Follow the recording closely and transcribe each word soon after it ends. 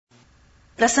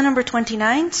Lesson number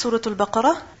 29, Surah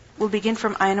Al-Baqarah. We'll begin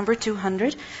from ayah number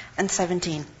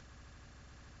 217.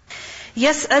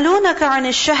 يَسْأَلُونَكَ عَنِ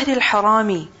الشَّهْرِ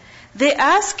الْحَرَامِ. They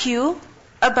ask you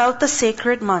about the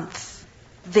sacred month.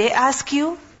 They ask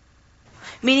you,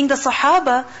 meaning the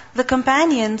Sahaba, the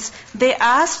companions, they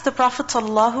asked the Prophet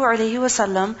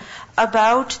ﷺ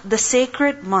about the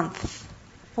sacred month.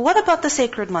 What about the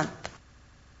sacred month?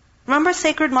 Remember,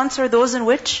 sacred months are those in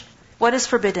which what is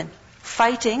forbidden?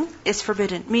 Fighting is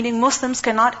forbidden, meaning Muslims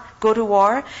cannot go to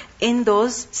war in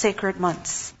those sacred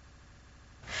months.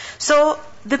 So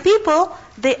the people,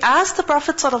 they asked the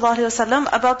Prophet ﷺ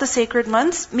about the sacred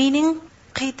months, meaning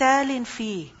قِتَالٍ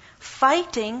فِي,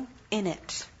 fighting in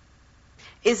it.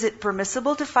 Is it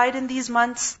permissible to fight in these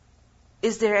months?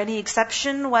 Is there any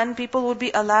exception when people would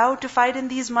be allowed to fight in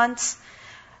these months?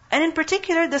 And in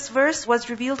particular, this verse was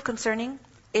revealed concerning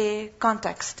a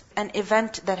context, an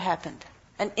event that happened,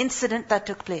 an incident that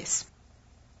took place.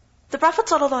 The Prophet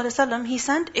ﷺ, he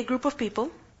sent a group of people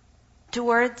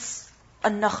towards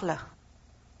An-Nakhla.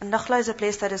 An-Nakhla is a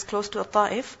place that is close to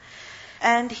At-Ta'if.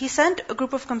 And he sent a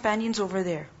group of companions over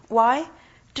there. Why?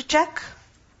 To check,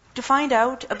 to find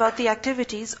out about the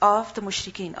activities of the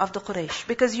mushrikeen, of the Quraysh.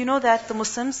 Because you know that the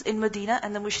Muslims in Medina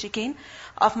and the mushrikeen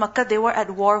of Makkah, they were at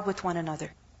war with one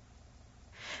another.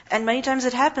 And many times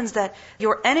it happens that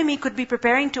your enemy could be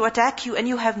preparing to attack you and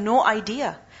you have no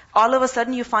idea. All of a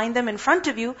sudden you find them in front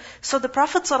of you. So the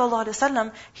Prophet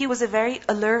ﷺ, he was a very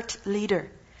alert leader,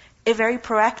 a very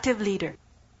proactive leader.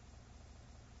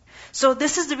 So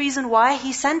this is the reason why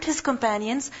he sent his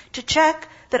companions to check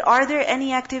that are there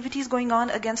any activities going on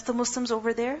against the Muslims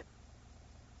over there?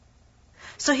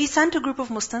 So he sent a group of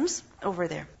Muslims over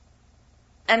there.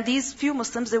 And these few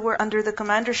Muslims, they were under the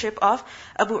commandership of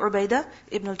Abu Ubaidah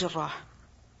ibn al-Jarrah.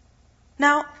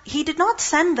 Now, he did not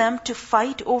send them to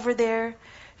fight over there,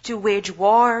 to wage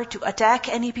war, to attack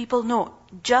any people. No,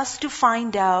 just to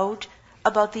find out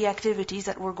about the activities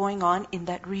that were going on in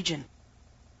that region.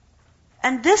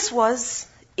 And this was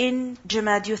in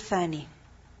Jamad Thani.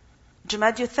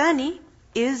 Jamad Thani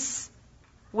is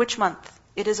which month?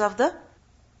 It is of the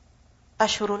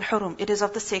Ashhurul Hurum. It is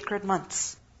of the sacred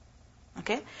months.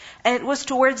 Okay? And it was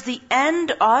towards the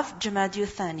end of Jamad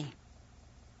Thani.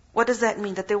 What does that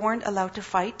mean? That they weren't allowed to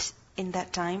fight in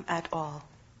that time at all.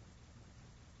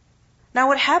 Now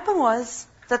what happened was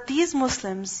that these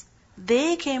Muslims,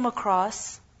 they came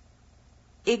across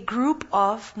a group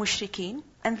of mushrikeen.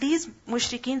 And these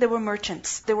mushrikeen, they were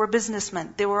merchants. They were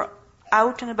businessmen. They were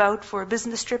out and about for a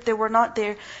business trip. They were not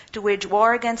there to wage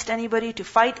war against anybody, to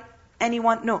fight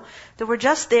anyone. No. They were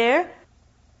just there,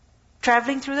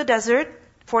 traveling through the desert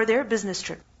for their business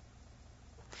trip.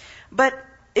 But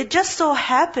it just so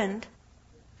happened,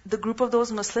 the group of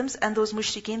those Muslims and those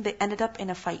mushrikeen, they ended up in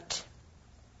a fight.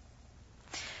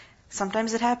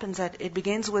 Sometimes it happens that it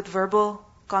begins with verbal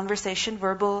conversation,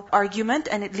 verbal argument,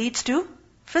 and it leads to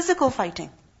physical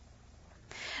fighting.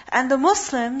 And the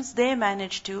Muslims, they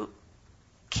managed to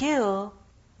kill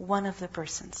one of the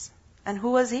persons. And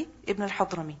who was he? Ibn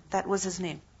al-Hadrami. That was his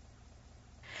name.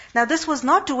 Now this was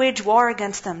not to wage war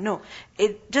against them. No.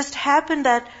 It just happened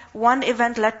that one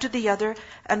event led to the other.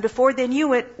 And before they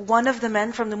knew it, one of the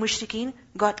men from the mushrikeen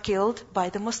got killed by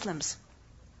the Muslims.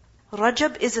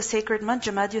 Rajab is a sacred month.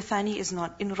 Jamad Thani is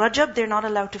not. In Rajab, they're not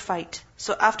allowed to fight.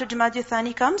 So after Jamad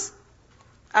Thani comes,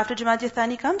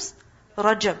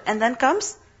 Rajab. And then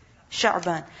comes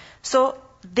Sha'ban. So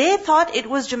they thought it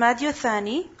was Jamad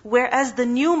Thani, whereas the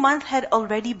new month had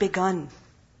already begun.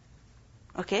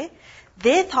 Okay?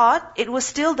 They thought it was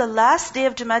still the last day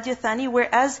of Jamad Thani,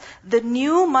 whereas the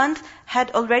new month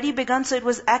had already begun. So it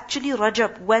was actually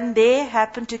Rajab, when they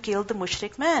happened to kill the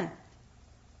mushrik man.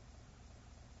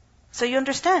 So you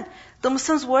understand, the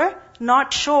Muslims were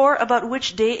not sure about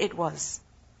which day it was.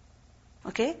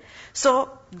 Okay?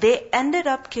 So they ended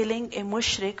up killing a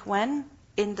mushrik when?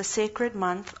 In the sacred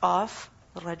month of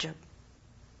Rajab.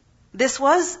 This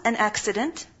was an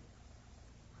accident.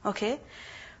 Okay?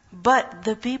 But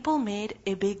the people made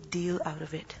a big deal out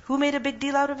of it. Who made a big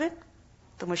deal out of it?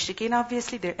 The mushrikeen,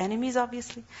 obviously, their enemies,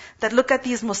 obviously. That look at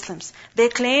these Muslims. They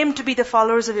claim to be the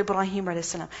followers of Ibrahim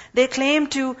a.s. They claim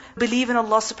to believe in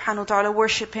Allah subhanahu wa ta'ala,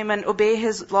 worship Him and obey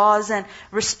His laws and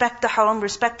respect the haram,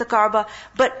 respect the Kaaba.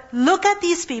 But look at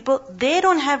these people. They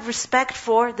don't have respect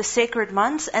for the sacred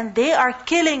months and they are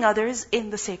killing others in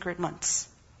the sacred months.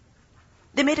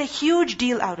 They made a huge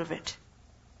deal out of it.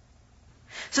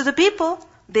 So the people,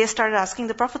 they started asking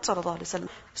the Prophet ﷺ,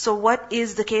 so what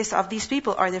is the case of these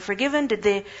people? Are they forgiven? Did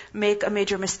they make a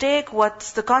major mistake?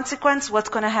 What's the consequence? What's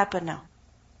going to happen now?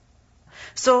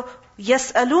 So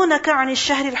يَسْأَلُونَكَ عَنِ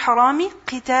الشَّهْرِ الْحَرَامِ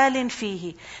قِتَالٍ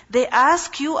فِيهِ. They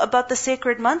ask you about the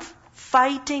sacred month,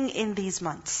 fighting in these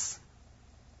months.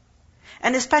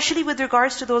 And especially with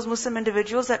regards to those Muslim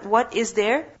individuals, that what is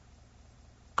their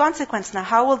consequence now?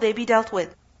 How will they be dealt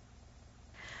with?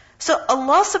 So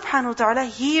Allah subhanahu wa ta'ala,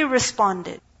 He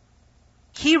responded.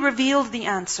 He revealed the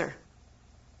answer.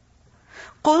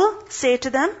 قُلْ, say to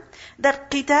them, that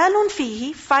قِتَالٌ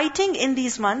فِيهِ, fighting in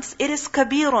these months, it is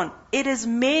kabirun, it is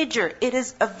major, it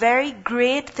is a very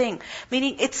great thing.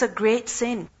 Meaning it's a great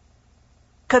sin.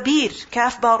 Kabir,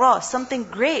 kaf ba ra, something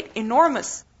great,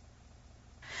 enormous.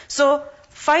 So,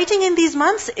 fighting in these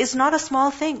months is not a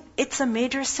small thing. It's a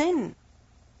major sin.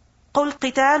 قُلْ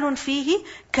قِتَالٌ فِيهِ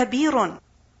كَبِيرٌ.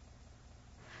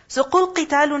 So, قُلْ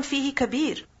قِتَالٌ فِيهِ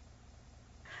كَبِيرٌ.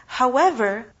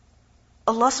 However,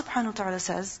 Allah subhanahu wa ta'ala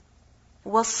says,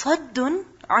 وَصَدٌّ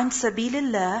عَنْ سَبِيلِ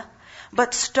اللَّهِ,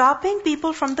 but stopping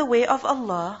people from the way of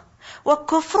Allah,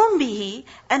 وَكُفْرٌ بِهِ,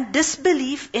 and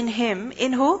disbelief in Him,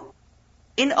 in who?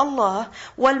 In Allah,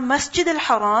 وَالْمَسْجِدِ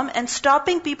الْحَرَامِ, and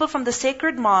stopping people from the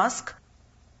sacred mosque,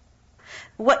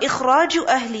 وَإِخْرَاجُ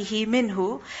أَهْلِهِ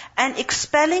مِنْهُ, and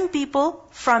expelling people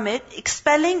from it,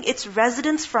 expelling its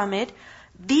residents from it.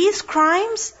 These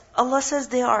crimes, Allah says,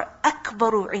 they are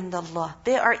akbaru inda Allah.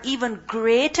 They are even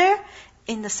greater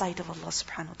in the sight of Allah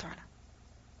subhanahu wa ta'ala.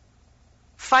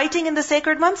 Fighting in the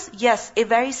sacred months? Yes, a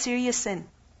very serious sin.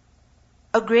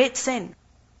 A great sin.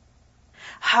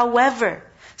 However,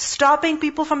 stopping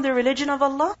people from the religion of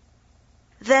Allah,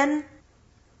 then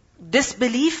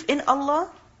disbelief in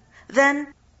Allah,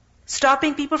 then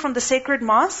stopping people from the sacred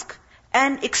mosque,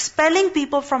 and expelling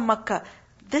people from Makkah.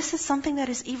 This is something that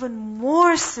is even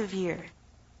more severe.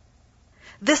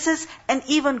 This is an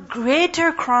even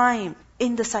greater crime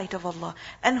in the sight of Allah.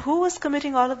 And who was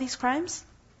committing all of these crimes?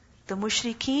 The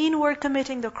mushrikeen were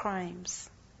committing the crimes.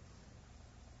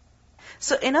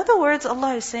 So in other words,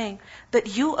 Allah is saying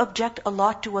that you object a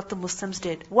lot to what the Muslims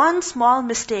did. One small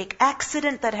mistake,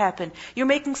 accident that happened, you're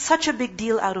making such a big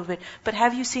deal out of it. But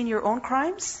have you seen your own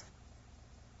crimes?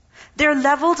 There are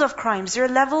levels of crimes, there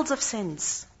are levels of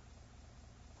sins.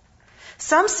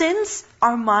 Some sins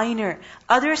are minor,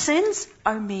 other sins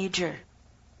are major.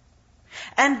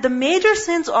 And the major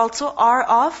sins also are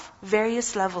of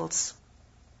various levels.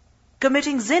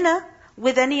 Committing zina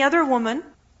with any other woman,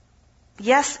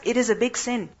 yes, it is a big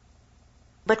sin.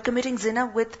 But committing zina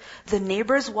with the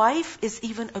neighbor's wife is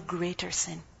even a greater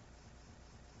sin.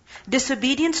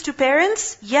 Disobedience to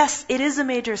parents, yes, it is a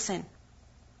major sin.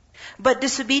 But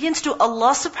disobedience to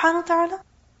Allah subhanahu wa ta'ala,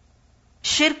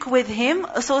 shirk with Him,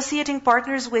 associating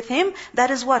partners with Him,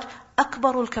 that is what?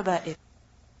 Akbarul kaba'ir.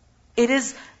 It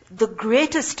is the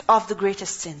greatest of the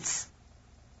greatest sins.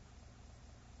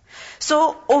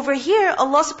 So over here,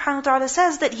 Allah subhanahu wa ta'ala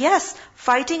says that yes,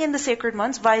 fighting in the sacred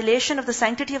months, violation of the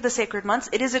sanctity of the sacred months,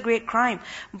 it is a great crime.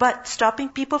 But stopping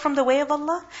people from the way of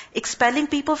Allah, expelling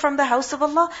people from the house of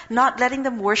Allah, not letting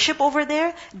them worship over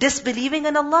there, disbelieving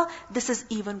in Allah, this is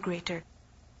even greater.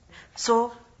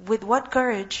 So, with what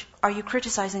courage are you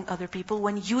criticizing other people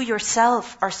when you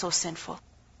yourself are so sinful?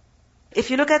 If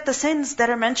you look at the sins that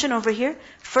are mentioned over here,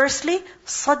 firstly,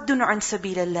 صَدٌّ عَنْ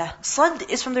سَبِيلِ اللَّهِ.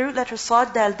 Sad is from the root letter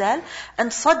sad, dal, dal.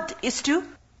 And sad is to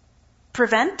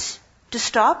prevent, to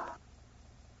stop.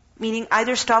 Meaning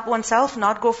either stop oneself,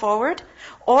 not go forward,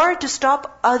 or to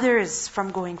stop others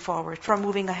from going forward, from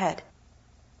moving ahead.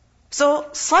 So,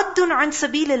 صَدٌّ عَنْ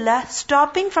سَبِيلِ اللَّهِ,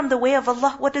 stopping from the way of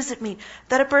Allah, what does it mean?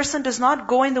 That a person does not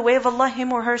go in the way of Allah,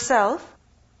 him or herself,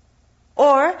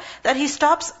 or that he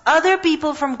stops other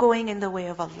people from going in the way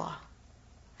of Allah.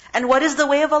 And what is the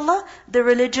way of Allah? The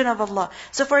religion of Allah.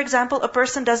 So for example, a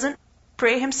person doesn't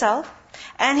pray himself,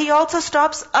 and he also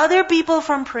stops other people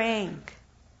from praying.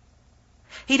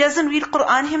 He doesn't read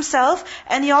Qur'an himself,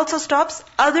 and he also stops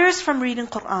others from reading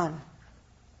Qur'an.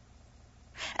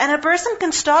 And a person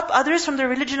can stop others from the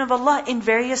religion of Allah in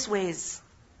various ways.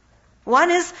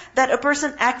 One is that a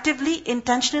person actively,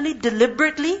 intentionally,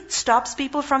 deliberately stops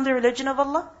people from the religion of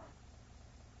Allah.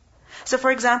 So for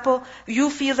example,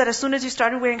 you feel that as soon as you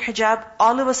started wearing hijab,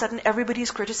 all of a sudden everybody is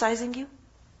criticizing you.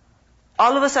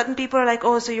 All of a sudden people are like,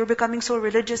 oh, so you're becoming so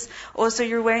religious. Oh, so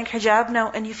you're wearing hijab now.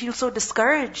 And you feel so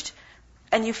discouraged.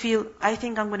 And you feel, I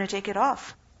think I'm going to take it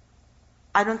off.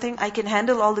 I don't think I can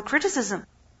handle all the criticism.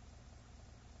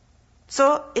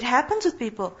 So it happens with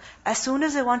people. As soon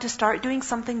as they want to start doing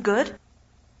something good,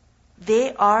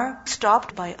 they are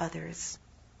stopped by others.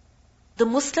 The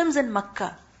Muslims in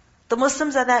Makkah, the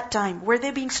Muslims at that time, were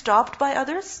they being stopped by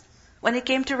others when it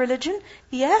came to religion?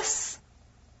 Yes.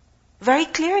 Very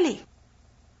clearly.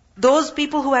 Those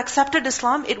people who accepted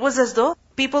Islam, it was as though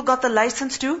people got the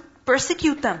license to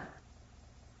persecute them.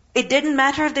 It didn't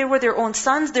matter if they were their own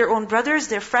sons, their own brothers,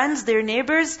 their friends, their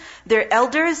neighbors, their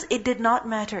elders. It did not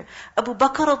matter. Abu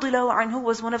Bakr radiallahu anhu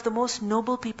was one of the most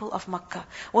noble people of Makkah,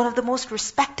 one of the most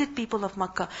respected people of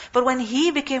Makkah. But when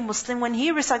he became Muslim, when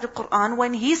he recited Quran,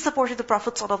 when he supported the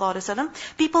Prophet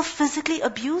ﷺ, people physically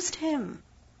abused him.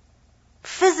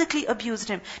 Physically abused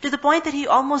him to the point that he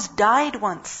almost died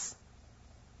once.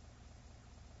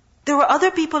 There were other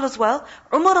people as well.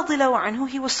 Umar radiallahu anhu,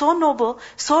 he was so noble,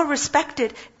 so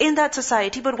respected in that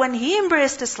society, but when he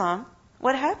embraced Islam,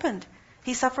 what happened?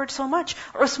 He suffered so much.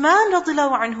 Uthman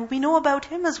radiallahu anhu, we know about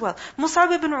him as well.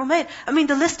 Mus'ab ibn Umair,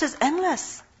 the list is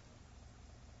endless.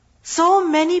 So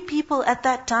many people at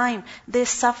that time, they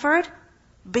suffered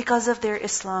because of their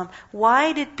Islam.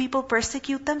 Why did people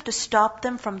persecute them? To stop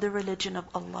them from the religion of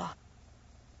Allah.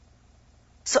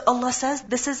 So Allah says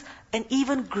this is an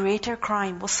even greater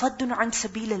crime. وَصَدٌّ عَنْ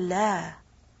سَبِيلِ اللَّهِ.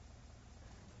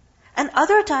 And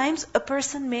other times, a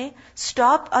person may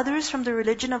stop others from the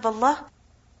religion of Allah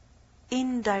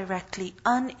indirectly,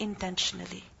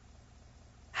 unintentionally.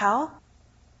 How?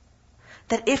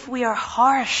 That if we are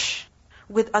harsh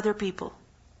with other people,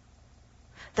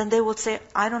 then they would say,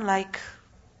 I don't like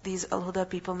these Al-Huda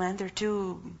people, man. They're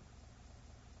too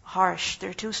harsh,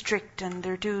 they're too strict, and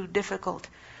they're too difficult.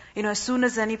 As soon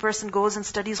as any person goes and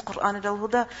studies Quran at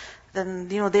Al-Huda, then,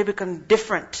 they become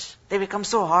different. They become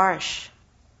so harsh.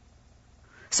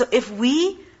 So if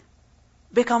we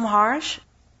become harsh,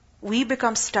 we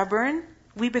become stubborn,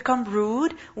 we become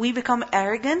rude, we become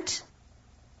arrogant,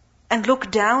 and look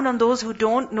down on those who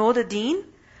don't know the deen,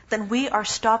 then we are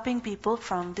stopping people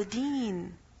from the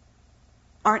deen.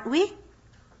 Aren't we?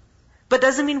 But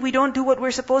doesn't mean we don't do what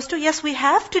we're supposed to. Yes, we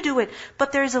have to do it,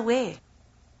 but there's a way.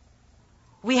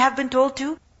 We have been told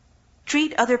to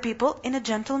treat other people in a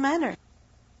gentle manner.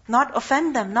 Not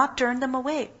offend them, not turn them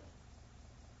away.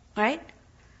 Right?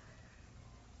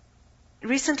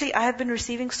 Recently, I have been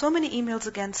receiving so many emails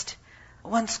against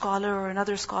one scholar or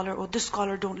another scholar. Oh, this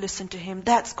scholar, don't listen to him.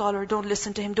 That scholar, don't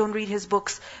listen to him. Don't read his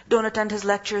books. Don't attend his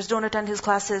lectures. Don't attend his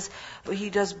classes. He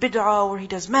does bid'ah, or he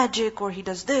does magic, or he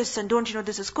does this. And don't you know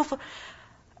this is kufr?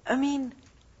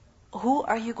 Who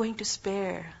are you going to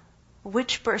spare?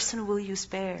 Which person will you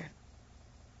spare?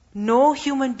 No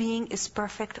human being is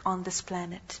perfect on this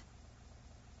planet.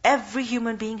 Every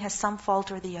human being has some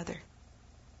fault or the other.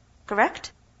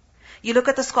 Correct? You look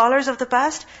at the scholars of the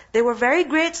past, they were very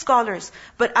great scholars,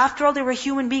 but after all, they were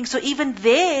human beings, so even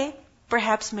they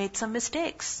perhaps made some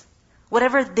mistakes.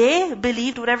 Whatever they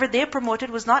believed, whatever they promoted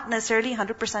was not necessarily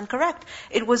 100% correct.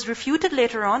 It was refuted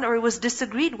later on, or it was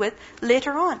disagreed with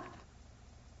later on.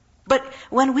 But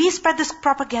when we spread this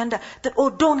propaganda that, oh,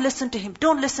 don't listen to him,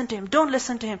 don't listen to him, don't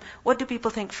listen to him, what do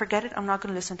people think? Forget it, I'm not going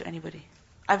to listen to anybody.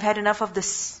 I've had enough of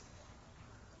this.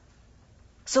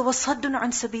 So, وَصَدٌّ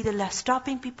عَنْ سَبِيلِ اللَّهِ,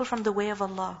 stopping people from the way of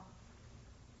Allah.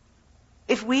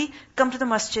 If we come to the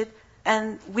masjid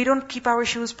and we don't keep our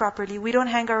shoes properly, we don't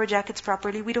hang our jackets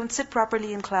properly, we don't sit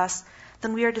properly in class,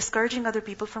 then we are discouraging other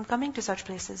people from coming to such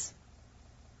places.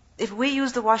 If we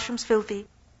use the washrooms filthy,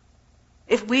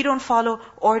 if we don't follow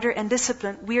order and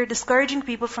discipline, we are discouraging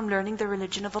people from learning the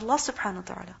religion of Allah subhanahu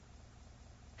wa ta'ala.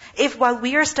 If while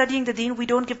we are studying the deen, we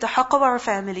don't give the haqq of our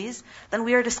families, then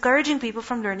we are discouraging people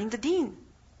from learning the deen.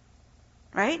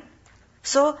 Right?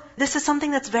 So, this is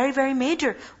something that's very, very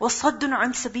major. وَصَدٌّ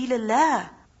عَنْ سَبِيلِ اللَّهِ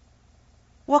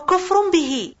وَكُفْرٌ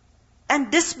بِهِ,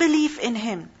 and disbelief in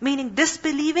Him, meaning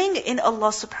disbelieving in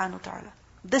Allah subhanahu wa ta'ala.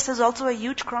 This is also a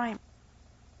huge crime.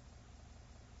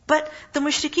 But the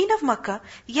mushrikeen of Makkah,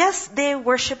 yes, they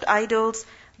worshipped idols,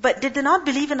 but did they not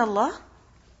believe in Allah?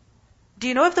 Do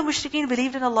you know if the mushrikeen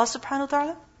believed in Allah subhanahu wa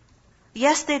ta'ala?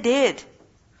 Yes, they did.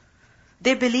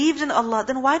 They believed in Allah.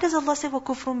 Then why does Allah say,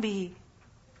 وَكُفْرٌ بِهِ?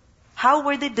 How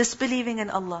were they disbelieving in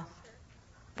Allah?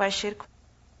 By shirk,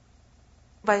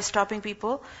 by stopping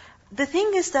people. The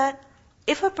thing is that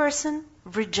if a person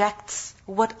rejects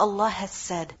what Allah has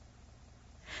said,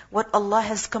 what Allah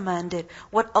has commanded,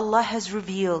 what Allah has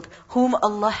revealed, whom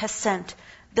Allah has sent,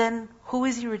 then who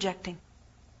is he rejecting?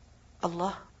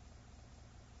 Allah.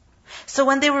 So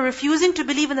when they were refusing to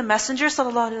believe in the Messenger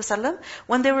ﷺ,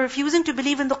 when they were refusing to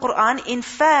believe in the Quran, in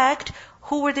fact,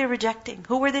 who were they rejecting?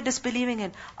 Who were they disbelieving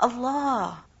in?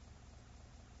 Allah.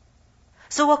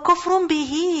 So وَكُفْرٌ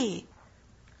بِهِ,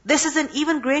 this is an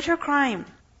even greater crime.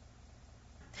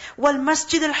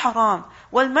 وَالْمَسْجِدِ الْحَرَامِ,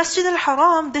 وَالْمَسْجِدِ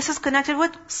الْحَرَامِ, this is connected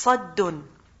with صَدٌّ.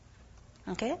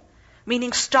 Okay?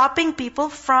 Meaning stopping people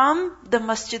from the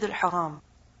Masjid al-Haram.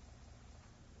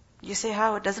 You say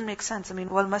how? It doesn't make sense.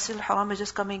 وَالْمَسْجِدِ الْحَرَامِ is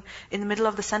just coming in the middle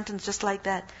of the sentence just like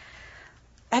that.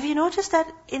 Have you noticed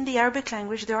that in the Arabic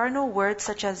language there are no words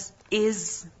such as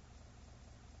is,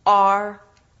 are,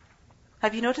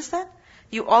 Have you noticed that?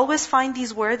 You always find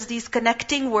these words, these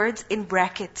connecting words in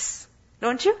brackets.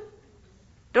 Don't you?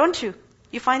 Don't you?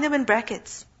 You find them in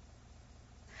brackets.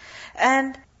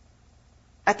 And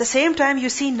at the same time, you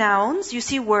see nouns, you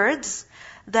see words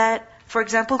that, for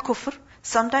example, kufr,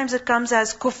 sometimes it comes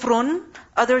as kufrun,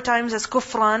 other times as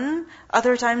kufran,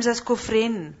 other times as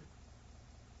kufrin.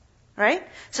 Right?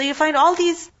 So you find all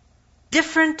these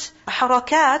different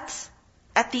harakat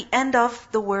at the end of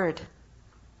the word.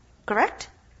 Correct?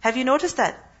 Have you noticed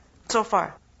that so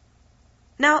far?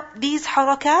 Now, these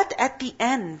harakat at the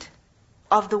end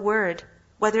of the word,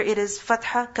 whether it is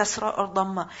fatha, kasra or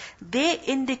dhamma, they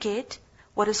indicate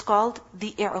what is called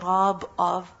the i'rab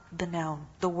of the noun,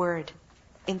 the word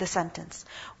in the sentence.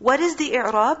 What is the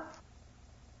i'rab?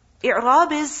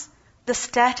 I'rab is the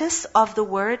status of the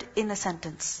word in a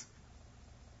sentence.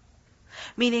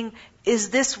 Meaning, is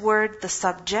this word the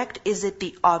subject? Is it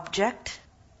the object?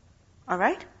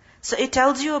 Alright? So it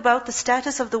tells you about the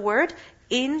status of the word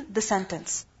in the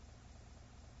sentence.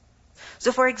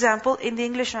 So for example, in the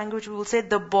English language we will say,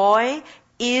 the boy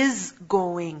is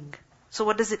going. So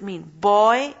what does it mean?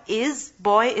 Boy is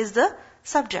the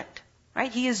subject.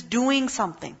 Right? He is doing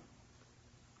something.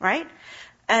 Right?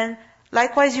 And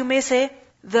likewise you may say,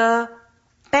 the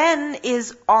pen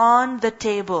is on the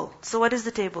table. So what is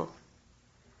the table?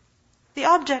 The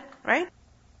object, right?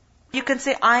 You can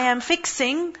say, I am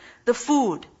fixing the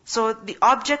food. So the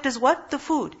object is what? The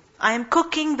food. I am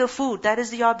cooking the food. That is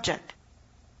the object.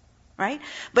 Right?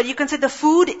 But you can say the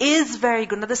food is very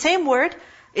good. Now the same word,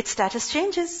 its status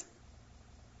changes.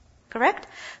 Correct?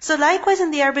 So likewise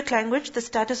in the Arabic language, the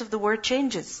status of the word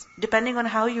changes, depending on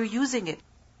how you're using it.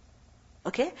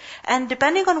 Okay? And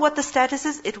depending on what the status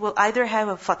is, it will either have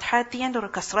a fatha at the end, or a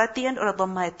kasra at the end, or a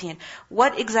dhamma at the end.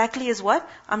 What exactly is what?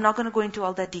 I'm not going to go into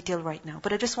all that detail right now.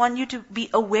 But I just want you to be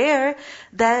aware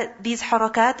that these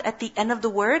harakat at the end of the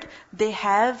word, they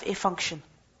have a function.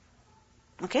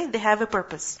 Okay? They have a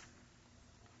purpose.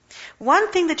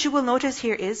 One thing that you will notice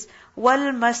here is, wal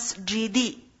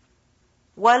masjidi.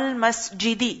 Wal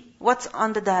masjidi. What's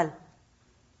on the dal?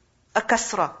 A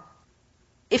kasra.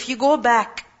 If you go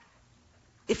back,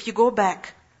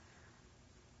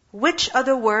 which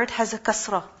other word has a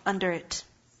kasra under it?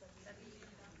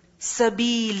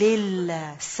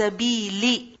 Sabilillah.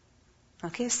 Sabili.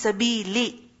 Okay,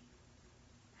 sabili.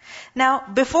 Now,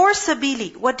 before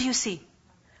sabili, what do you see?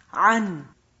 An.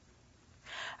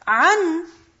 An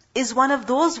is one of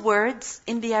those words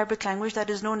in the Arabic language that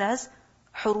is known as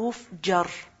huruf jar.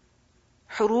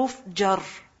 Huruf jar.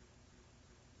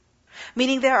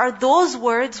 Meaning there are those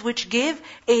words which give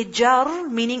a jar,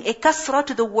 meaning a kasra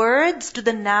to the words, to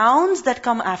the nouns that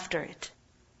come after it.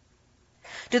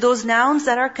 To those nouns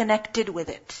that are connected with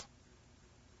it.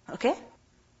 Okay?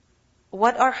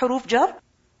 What are huruf jar?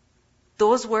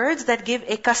 Those words that give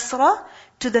a kasra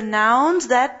to the nouns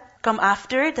that come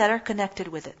after it, that are connected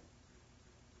with it.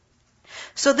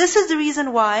 So this is the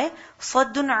reason why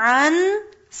صَدٌّ عَن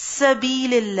سَبِيلِ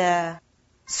اللَّهِ,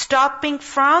 stopping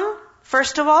from,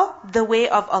 first of all, the way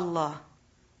of Allah.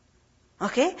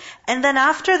 Okay? And then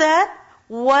after that,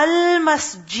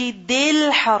 وَالْمَسْجِدِ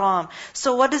الْحَرَامِ.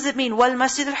 So what does it mean?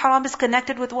 وَالْمَسْجِدِ الْحَرَامِ is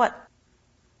connected with what?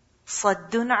 صَدٌّ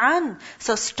عَن.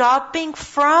 So stopping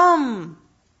from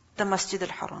the Masjid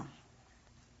al-Haram.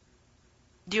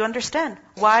 Do you understand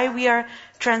why we are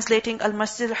translating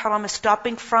Al-Masjid al-Haram as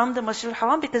stopping from the Masjid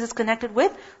al-Haram? Because it's connected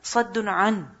with Saddun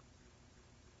an.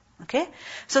 Okay?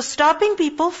 So stopping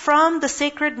people from the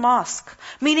sacred mosque.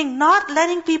 Meaning not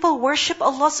letting people worship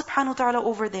Allah subhanahu wa ta'ala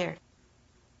over there.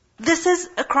 This is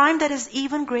a crime that is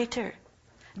even greater.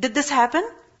 Did this happen?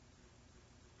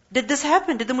 Did this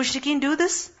happen? Did the mushrikeen do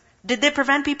this? Did they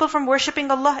prevent people from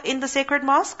worshipping Allah in the sacred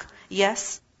mosque?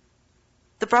 Yes.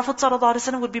 The Prophet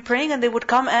ﷺ would be praying and they would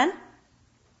come and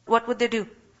what would they do?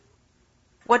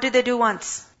 What did they do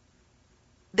once?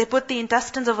 They put the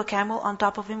intestines of a camel on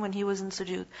top of him when he was in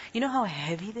sujood. You know how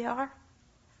heavy they are?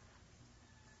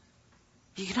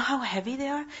 You know how heavy they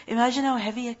are? Imagine how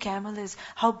heavy a camel is.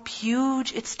 How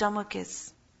huge its stomach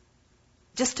is.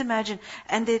 Just imagine.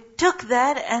 And they took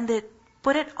that and they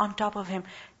put it on top of him.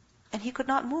 And he could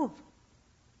not move.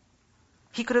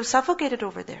 He could have suffocated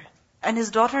over there. And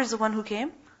his daughter is the one who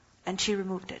came and she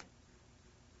removed it.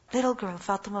 Little girl,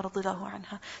 Fatima radiallahu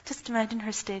anha. Just imagine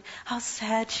her state. How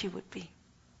sad she would be.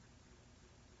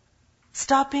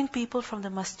 Stopping people from the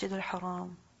Masjid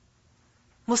al-Haram.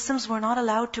 Muslims were not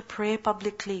allowed to pray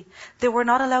publicly. They were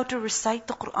not allowed to recite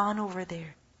the Quran over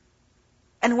there.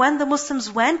 And when the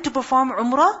Muslims went to perform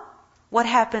Umrah, what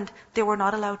happened? They were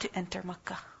not allowed to enter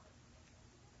Makkah.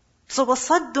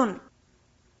 So.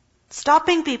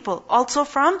 Stopping people also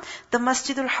from the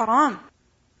Masjid al-Haram.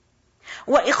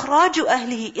 وَإِخْرَاجُ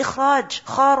أَهْلِهِ إِخْرَاج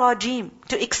خَارَجِيم,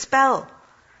 to expel.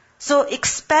 So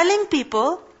expelling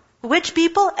people, which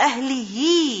people?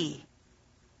 أَهْلِهِ.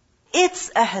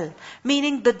 Its ahl,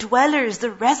 meaning the dwellers,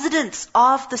 the residents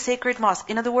of the sacred mosque.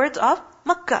 In other words, of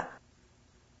Makkah.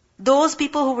 Those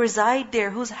people who reside there,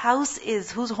 whose house is,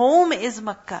 whose home is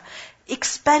Makkah.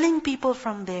 Expelling people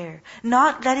from there,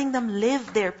 not letting them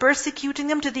live there, persecuting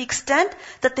them to the extent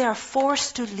that they are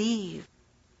forced to leave.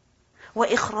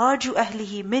 وَإِخْرَاجُ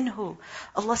أَهْلِهِ مِنْهُ.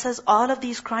 Allah says all of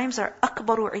these crimes are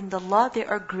أَكْبَرُ عِنْدَ اللَّهِ. They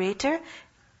are greater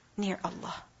near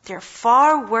Allah. They are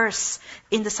far worse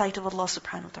in the sight of Allah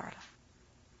subhanahu wa ta'ala.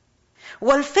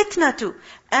 وَالْفِتْنَةُ.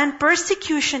 And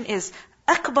persecution is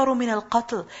أَكْبَرُ مِنَ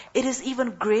الْقَتْلِ. It is even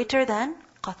greater than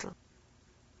qatl.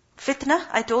 Fitna,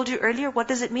 I told you earlier, what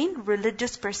does it mean?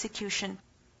 Religious persecution.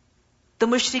 The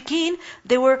mushrikeen,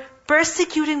 they were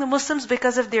persecuting the Muslims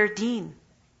because of their deen.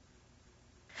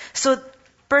 So,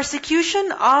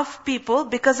 persecution of people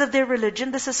because of their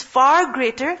religion, this is far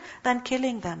greater than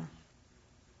killing them.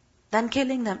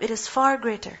 It is far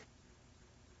greater.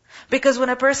 Because when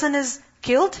a person is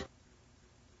killed,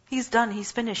 he's done,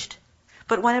 he's finished.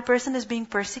 But when a person is being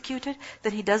persecuted,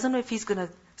 then he doesn't know if he's going to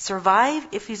survive,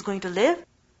 if he's going to live,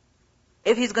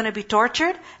 if he's going to be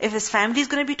tortured, if his family is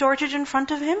going to be tortured in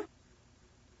front of him.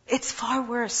 It's far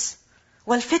worse.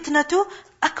 وَالْفِتْنَةُ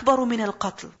أَكْبَرُ مِنَ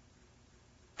الْقَتْلِ.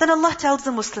 Then Allah tells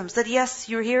the Muslims that yes,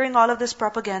 you're hearing all of this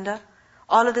propaganda,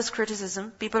 all of this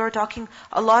criticism, people are talking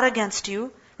a lot against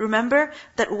you. Remember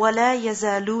that وَلَا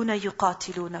يَزَالُونَ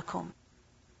يُقَاتِلُونَكُمْ.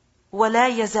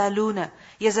 وَلَا يَزَالُونَ.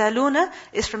 يَزَالُونَ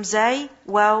is from zay,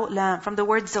 waw, lam, from the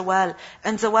word zawal.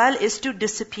 And zawal is to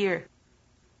disappear.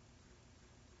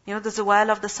 You know the zawal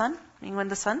of the sun? Meaning when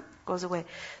the sun goes away.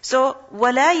 So,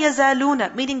 وَلَا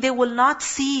يَزَالُونَ, meaning they will not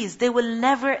cease. They will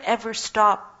never ever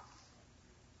stop.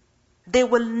 They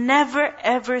will never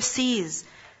ever cease.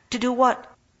 To do what?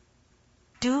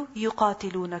 To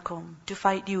يُقَاتِلُونَكُمْ, to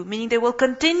fight you. Meaning they will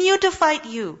continue to fight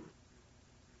you.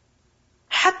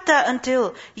 حَتَّى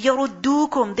until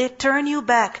يَرُدُّوكُمْ, they turn you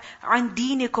back عَنْ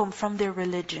دِينِكُمْ, from their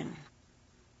religion.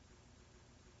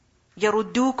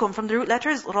 يَرُدُّوكُمْ, from the root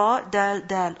letters, ra, dal,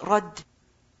 dal, rad,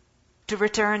 to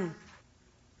return.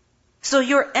 So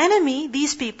your enemy,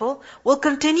 these people, will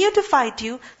continue to fight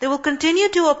you, they will continue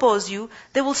to oppose you,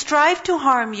 they will strive to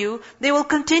harm you, they will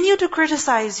continue to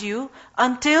criticize you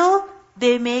until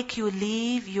they make you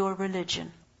leave your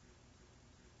religion.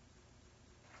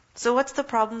 So what's the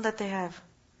problem that they have?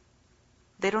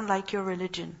 They don't like your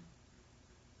religion.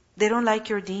 They don't like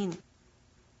your deen.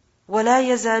 وَلَا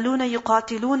يَزَالُونَ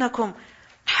يُقَاتِلُونَكُمْ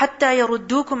حَتَّى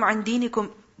يَرُدُّوكُمْ عَنْ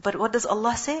دِينِكُمْ. But what does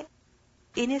Allah say?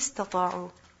 إِنِ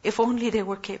اسْتَطَاعُوا. If only they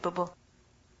were capable.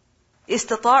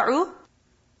 Istata'u,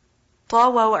 ta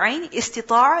wa ayn,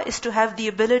 istita'a is to have the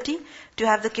ability, to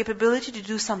have the capability to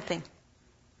do something.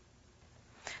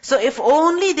 So if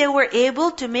only they were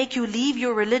able to make you leave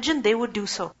your religion, they would do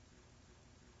so.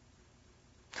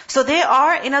 So they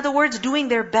are, in other words, doing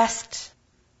their best.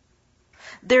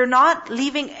 They're not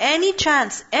leaving any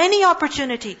chance, any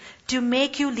opportunity to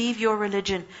make you leave your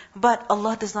religion. But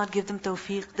Allah does not give them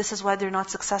tawfiq. This is why they're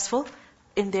not successful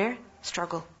in their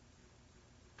struggle.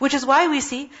 Which is why we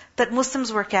see that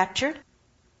Muslims were captured,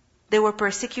 they were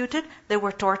persecuted, they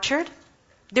were tortured,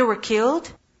 they were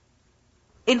killed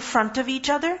in front of each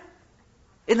other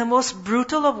in the most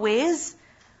brutal of ways.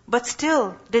 But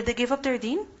still, did they give up their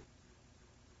deen?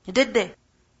 Did they?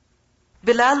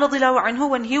 Bilal radhiyallahu anhu,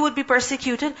 when he would be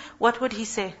persecuted, what would he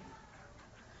say?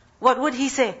 What would he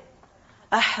say?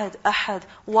 Ahad, ahad.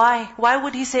 Why? Why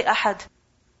would he say ahad?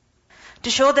 To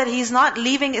show that he's not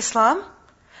leaving Islam,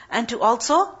 and to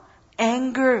also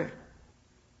anger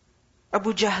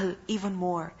Abu Jahl even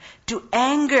more. To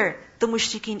anger the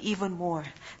mushrikeen even more.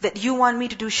 That you want me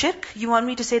to do shirk? You want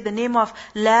me to say the name of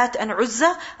Lat and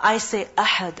Uzza? I say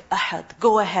ahad, ahad.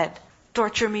 Go ahead.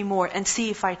 Torture me more and see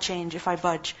if I change, if I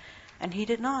budge. And he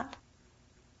did not.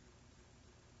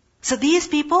 So these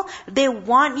people, they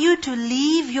want you to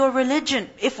leave your religion,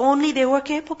 if only they were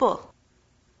capable.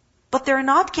 But they're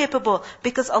not capable,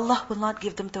 because Allah will not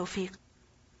give them tawfiq.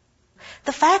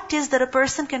 The fact is that a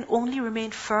person can only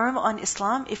remain firm on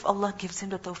Islam if Allah gives him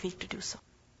the tawfiq to do so.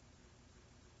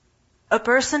 A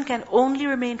person can only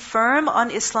remain firm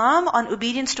on Islam, on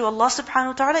obedience to Allah subhanahu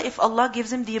wa ta'ala, if Allah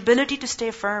gives him the ability to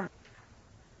stay firm.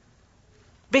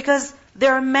 Because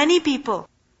there are many people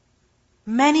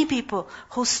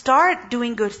who start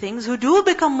doing good things, who do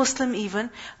become Muslim even,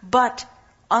 but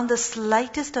on the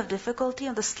slightest of difficulty,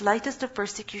 on the slightest of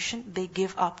persecution, they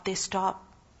give up, they stop.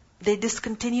 They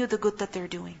discontinue the good that they're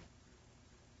doing.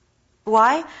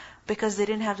 Why? Because they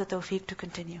didn't have the tawfiq to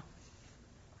continue.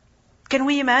 Can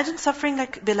we imagine suffering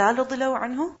like Bilal radiallahu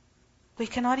anhu? We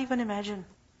cannot even imagine.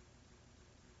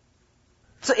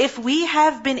 So if we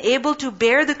have been able to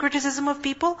bear the criticism of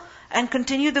people and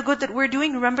continue the good that we're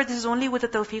doing, remember this is only with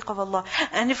the tawfiq of Allah.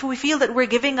 And if we feel that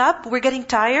we're giving up, we're getting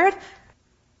tired,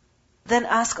 then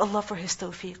ask Allah for His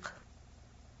tawfiq.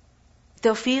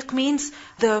 Tawfiq means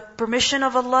the permission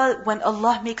of Allah when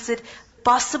Allah makes it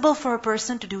possible for a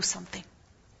person to do something.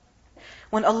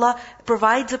 When Allah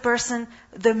provides a person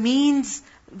the means,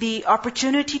 the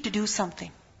opportunity to do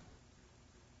something.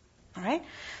 Alright?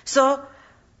 So,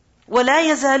 وَلَا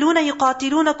يَزَالُونَ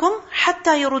يُقَاتِلُونَكُمْ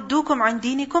حَتَّى يَرُدُّوكُمْ عَنْ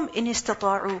دِينِكُمْ إِنِ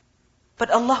اسْتَطَاعُوا.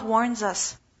 But Allah warns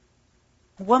us,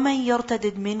 وَمَنْ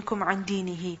يَرْتَدِدْ مِنْكُمْ عَنْ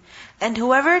دِينِهِ. And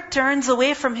whoever turns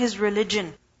away from his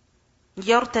religion,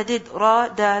 يَرْتَدِدْ ra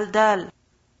dal dal.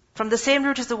 From the same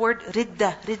root is the word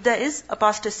ridda. Ridda is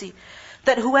apostasy.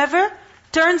 That whoever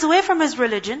turns away from his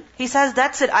religion, he says,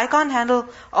 that's it, I can't handle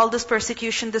all this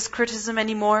persecution, this criticism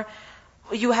anymore.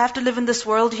 You have to live in this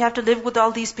world, you have to live with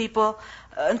all these people.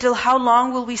 Until how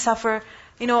long will we suffer?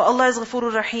 Allah is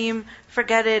Ghafurur Rahim,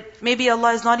 forget it. Maybe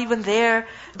Allah is not even there,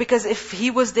 because if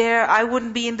He was there, I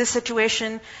wouldn't be in this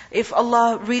situation. If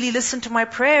Allah really listened to my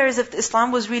prayers, if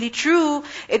Islam was really true,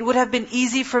 it would have been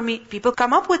easy for me. People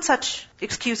come up with such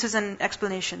excuses and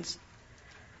explanations.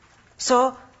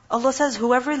 So, Allah says,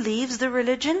 whoever leaves the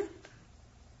religion,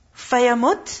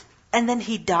 فَيَمُتْ, and then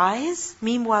he dies,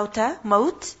 mim wauta,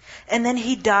 maut, and then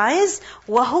he dies,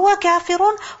 وَهُوَ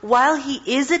كَافِرٌ, while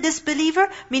he is a disbeliever,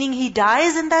 meaning he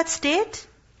dies in that state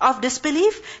of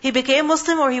disbelief. He became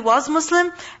Muslim or he was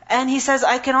Muslim, and he says,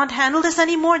 I cannot handle this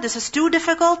anymore, this is too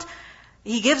difficult.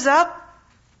 He gives up,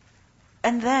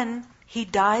 and then he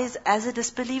dies as a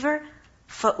disbeliever.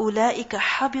 فَأُولَٰئِكَ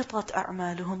حَبِطَتْ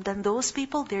أَعْمَالُهُمْ. Then those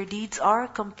people, their deeds are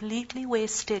completely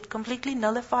wasted, completely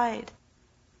nullified.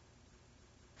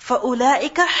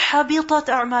 فَأُولَٰئِكَ حَبِطَتْ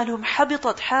أَعْمَالُهُمْ.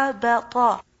 حَبِطَتْ,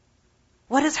 حَبَطَ.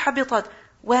 What is حَبِطَتْ?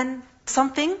 When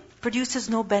something produces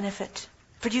no benefit,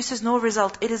 produces no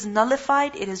result. It is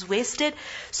nullified, it is wasted.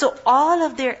 So all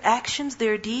of their actions,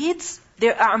 their deeds,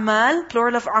 their a'mal,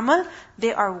 plural of amal,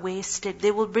 they are wasted.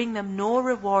 They will bring them no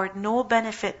reward, no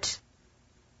benefit.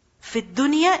 فِي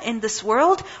الدُّنْيَا, in this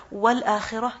world,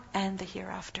 وَالْآخِرَةِ, and the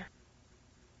hereafter.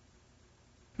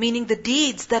 Meaning the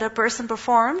deeds that a person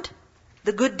performed,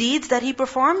 the good deeds that he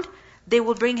performed, they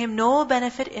will bring him no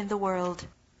benefit in the world.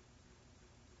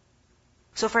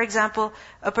 So for example,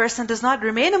 a person does not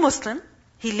remain a Muslim,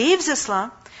 he leaves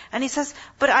Islam, and he says,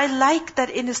 but I like that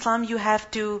in Islam you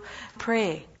have to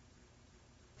pray.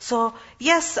 So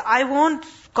yes, I won't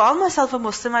call myself a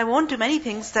Muslim, I won't do many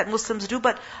things that Muslims do,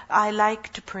 but I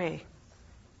like to pray.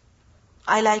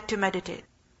 I like to meditate.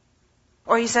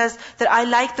 Or he says that I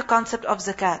like the concept of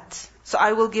zakat. So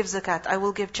I will give zakat, I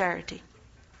will give charity.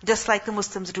 Just like the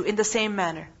Muslims do, in the same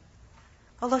manner.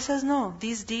 Allah says, no,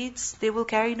 these deeds, they will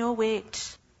carry no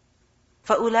weight.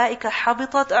 فَأُولَٰئِكَ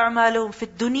حَبِطَتْ أَعْمَالُهُمْ فِي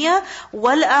الدُّنْيَا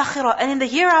وَالْآخِرَةِ. And in the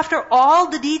hereafter, all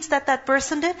the deeds that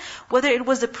person did, whether it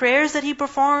was the prayers that he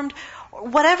performed, or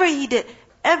whatever he did,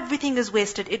 everything is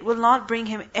wasted. It will not bring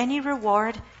him any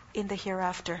reward in the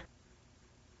hereafter.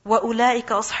 وَأُولَٰئِكَ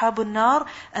أَصْحَابُ النَّارِ.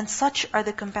 And such are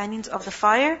the companions of the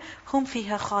fire, هُمْ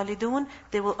فِيهَا خَالِدُونَ.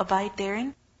 They will abide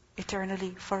therein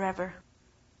eternally, forever.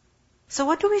 So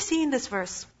what do we see in this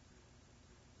verse?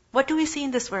 What do we see in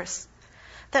this verse?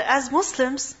 That as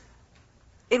Muslims,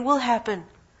 it will happen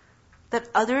that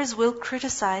others will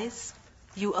criticize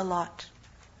you a lot.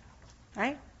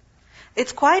 Right?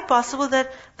 It's quite possible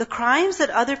that the crimes that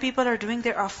other people are doing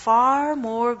there are far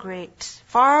more great,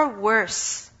 far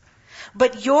worse.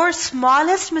 But your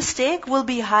smallest mistake will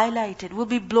be highlighted, will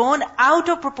be blown out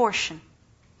of proportion.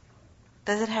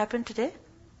 Does it happen today?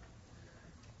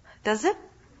 Does it?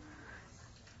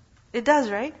 It does,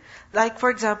 right? Like for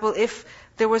example, if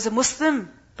there was a Muslim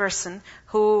person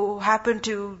who happened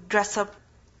to dress up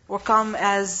or come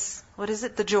as,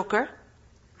 the Joker,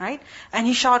 right? And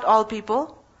he shot all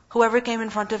people. Whoever came in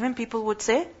front of him, people would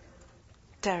say,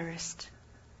 terrorist.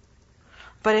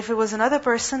 But if it was another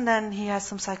person, then he has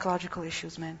some psychological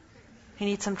issues, man. He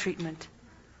needs some treatment.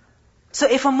 So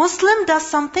if a Muslim does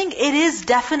something, it is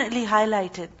definitely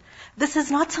highlighted. This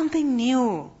is not something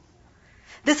new.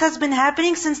 This has been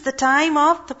happening since the time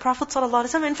of the Prophet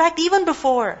ﷺ. In fact, even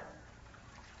before.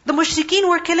 The mushrikeen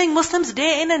were killing Muslims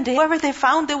day in and day. Whoever they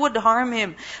found, they would harm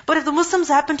him. But if the Muslims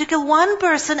happened to kill one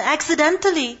person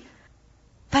accidentally,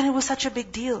 then it was such a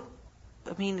big deal.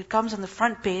 I mean, it comes on the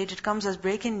front page, it comes as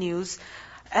breaking news.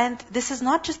 And this is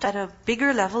not just at a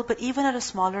bigger level, but even at a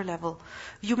smaller level.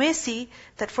 You may see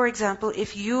that, for example,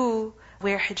 if you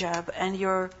wear hijab and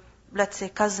your, let's say,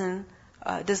 cousin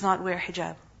does not wear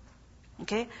hijab.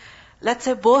 Okay? Let's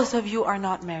say both of you are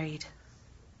not married.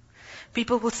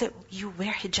 People will say, you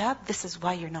wear hijab, this is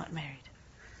why you're not married.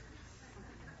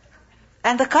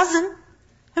 And the cousin,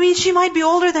 she might be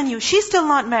older than you. She's still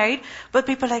not married, but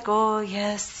people are like, oh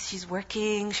yes, she's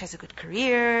working, she has a good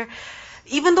career.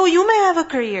 Even though you may have a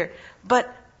career,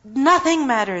 but nothing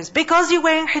matters. Because you're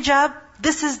wearing hijab,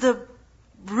 this is the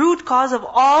root cause of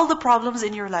all the problems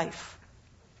in your life.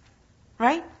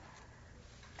 Right?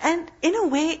 And in a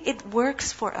way, it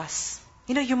works for us.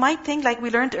 You might think, like we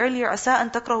learned earlier, asa an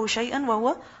takrahu shay'an wa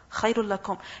huwa khairul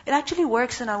lakum. It actually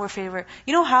works in our favor.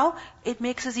 You know how? It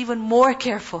makes us even more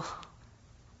careful.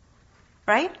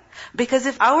 Right? Because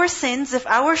if our sins, if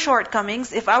our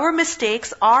shortcomings, if our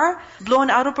mistakes are blown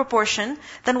out of proportion,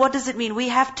 then what does it mean? We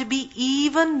have to be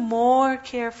even more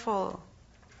careful.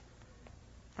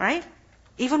 Right?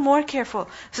 Even more careful.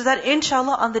 So that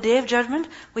inshallah on the Day of Judgment,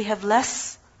 we have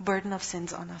less burden of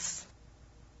sins on us.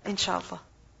 Inshallah.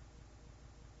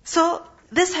 So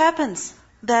this happens,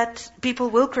 that people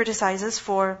will criticize us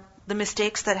for the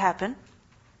mistakes that happen.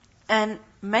 And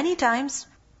many times,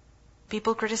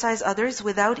 people criticize others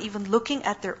without even looking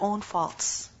at their own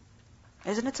faults.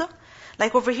 Isn't it so?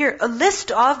 Like over here, a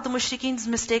list of the mushrikeen's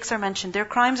mistakes are mentioned, their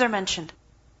crimes are mentioned.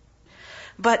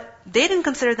 But they didn't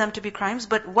consider them to be crimes,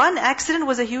 but one accident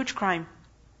was a huge crime.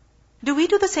 Do we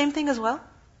do the same thing as well?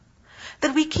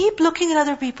 That we keep looking at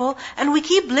other people and we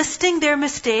keep listing their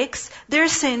mistakes, their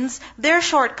sins, their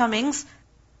shortcomings,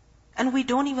 and we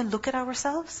don't even look at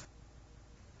ourselves?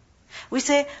 We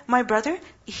say, my brother,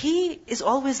 he is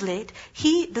always late.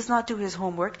 He does not do his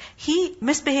homework. He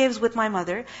misbehaves with my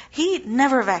mother. He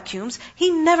never vacuums. He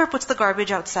never puts the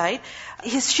garbage outside.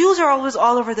 His shoes are always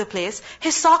all over the place.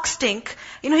 His socks stink.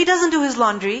 He doesn't do his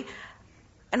laundry.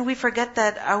 And we forget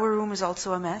that our room is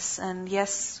also a mess. And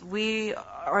yes, we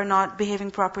are not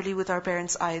behaving properly with our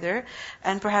parents either.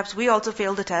 And perhaps we also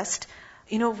failed the test.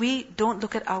 We don't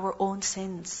look at our own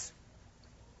sins.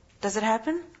 Does it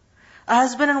happen? A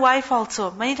husband and wife also.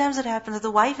 Many times it happens that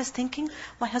the wife is thinking,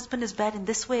 my husband is bad in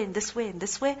this way, in this way, in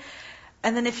this way.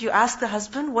 And then if you ask the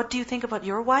husband, what do you think about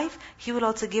your wife? He will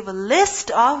also give a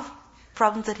list of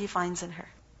problems that he finds in her.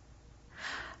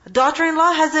 A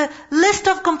daughter-in-law has a list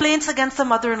of complaints against the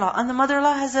mother-in-law. And the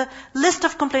mother-in-law has a list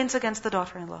of complaints against the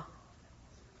daughter-in-law.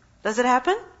 Does it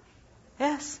happen?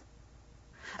 Yes.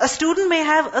 A student may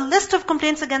have a list of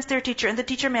complaints against their teacher, and the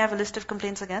teacher may have a list of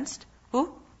complaints against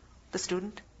who? The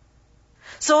student.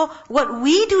 So what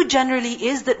we do generally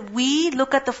is that we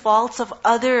look at the faults of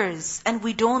others and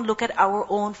we don't look at our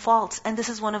own faults. And this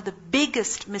is one of the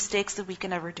biggest mistakes that we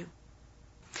can ever do.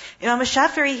 Imam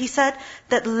Shafi'i, he said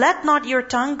that let not your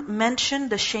tongue mention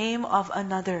the shame of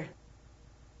another.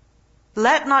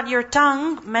 Let not your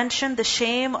tongue mention the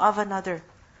shame of another.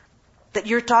 That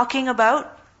you're talking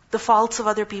about the faults of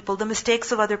other people, the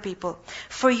mistakes of other people.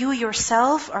 For you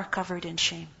yourself are covered in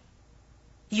shame.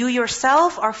 You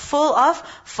yourself are full of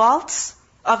faults,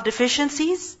 of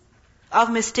deficiencies,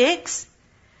 of mistakes.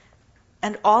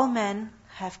 And all men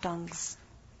have tongues.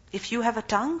 If you have a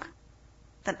tongue,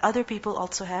 then other people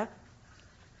also have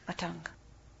a tongue.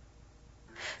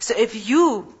 So if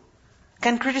you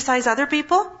can criticize other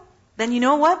people, then you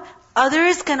know what?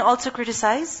 Others can also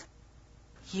criticize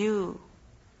you.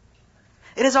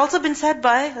 It has also been said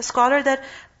by a scholar that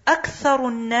أكثر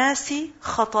الناس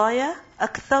خطايا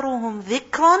أكثرهم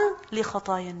ذكرا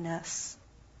لخطايا الناس.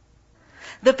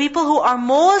 The people who are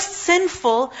most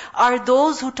sinful are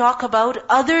those who talk about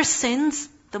other sins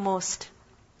the most.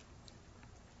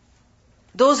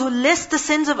 Those who list the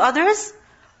sins of others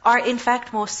are in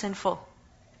fact most sinful.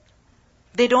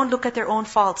 They don't look at their own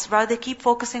faults. Rather, they keep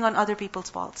focusing on other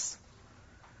people's faults.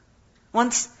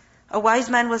 Once, a wise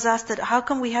man was asked that, how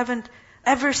come we haven't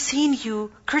ever seen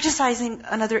you criticizing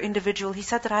another individual? He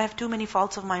said that I have too many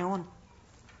faults of my own.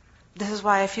 This is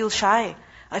why I feel shy.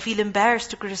 I feel embarrassed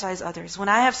to criticize others. When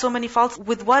I have so many faults,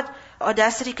 with what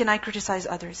audacity can I criticize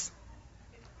others?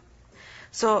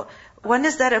 So, one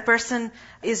is that a person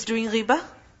is doing ghibah,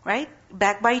 right?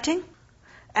 Backbiting.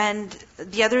 And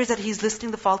the other is that he's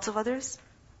listing the faults of others.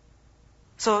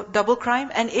 So, double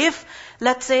crime. And if,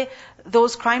 let's say,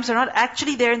 those crimes are not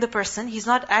actually there in the person, he's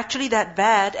not actually that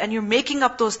bad, and you're making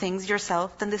up those things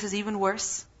yourself, then this is even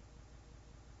worse.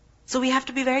 So we have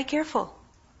to be very careful.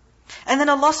 And then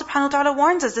Allah subhanahu wa ta'ala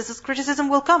warns us, this criticism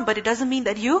will come, but it doesn't mean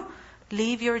that you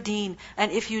leave your deen.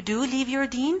 And if you do leave your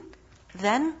deen,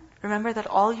 then remember that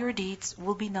all your deeds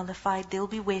will be nullified, they'll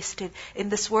be wasted in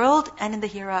this world and in the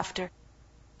hereafter.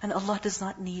 And Allah does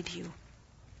not need you.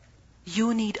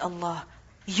 You need Allah.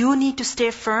 You need to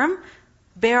stay firm,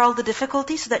 bear all the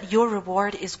difficulties so that your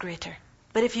reward is greater.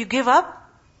 But if you give up,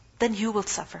 then you will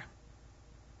suffer.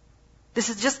 This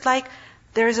is just like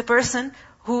there is a person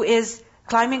who is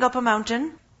climbing up a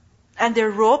mountain and their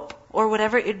rope or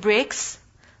whatever, it breaks.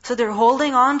 So they're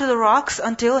holding on to the rocks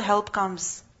until help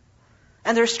comes.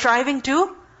 And they're striving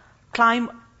to climb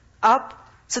up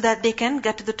so that they can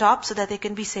get to the top so that they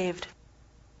can be saved.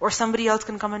 Or somebody else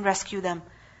can come and rescue them.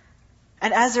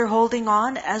 And as they're holding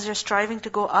on, as they're striving to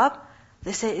go up,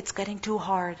 they say, it's getting too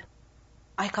hard.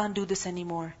 I can't do this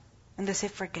anymore. And they say,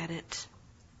 forget it.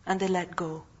 And they let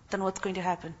go. Then what's going to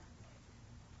happen?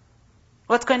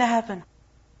 What's going to happen?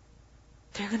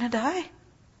 They're going to die.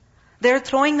 They're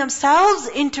throwing themselves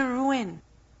into ruin.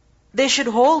 They should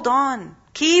hold on.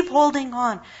 Keep holding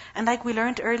on. And like we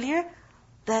learned earlier,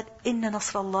 that inna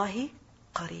nasrallahi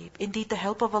qareeb. Indeed, the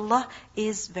help of Allah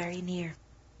is very near.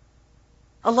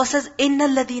 Allah says, inna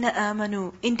alladhina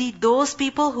amanu. Indeed, those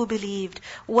people who believed.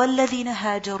 Walladhina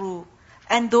hajaru.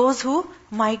 And those who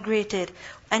migrated.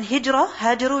 And hijrah,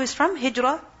 hajaru is from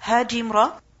hijrah,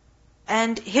 hajimra.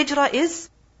 And hijrah is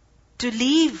to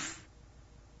leave.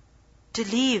 To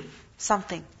leave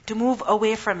something. To move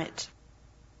away from it.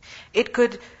 It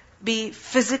could be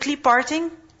physically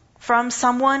parting from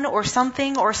someone or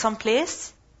something or some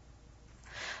place.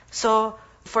 So,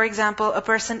 for example, a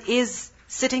person is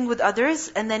sitting with others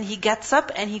and then he gets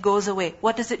up and he goes away.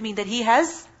 What does it mean? That he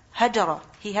has hajara.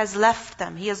 He has left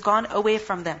them. He has gone away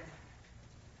from them.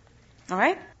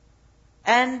 Alright?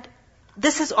 And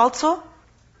this is also,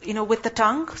 with the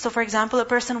tongue. So for example, a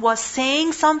person was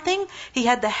saying something, he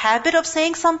had the habit of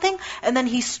saying something, and then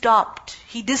he stopped.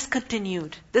 He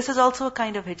discontinued. This is also a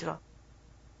kind of hijrah.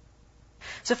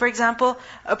 So for example,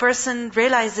 a person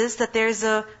realizes that there's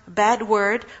a bad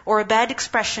word or a bad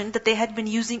expression that they had been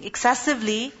using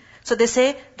excessively. So they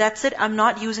say, that's it, I'm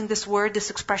not using this word,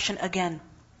 this expression again.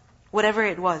 Whatever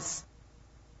it was.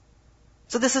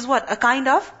 So this is what? A kind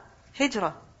of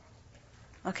hijrah.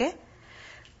 Okay?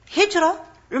 Hijrah,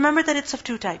 remember that it's of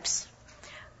two types.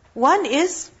 One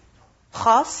is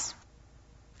khas,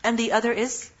 and the other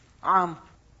is am.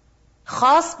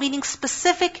 Khas meaning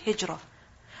specific hijrah.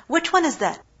 Which one is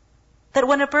that? That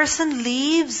when a person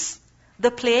leaves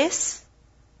the place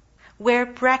where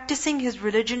practicing his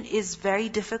religion is very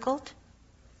difficult,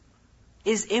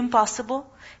 is impossible,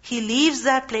 he leaves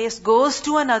that place, goes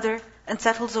to another, and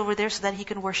settles over there so that he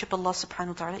can worship Allah subhanahu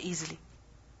wa ta'ala easily.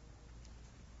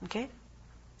 Okay?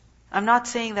 I'm not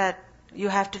saying that you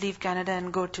have to leave Canada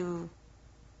and go to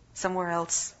somewhere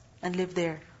else and live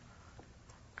there.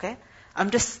 Okay? I'm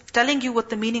just telling you what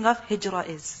the meaning of hijrah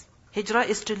is. Hijrah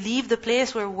is to leave the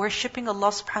place where worshipping Allah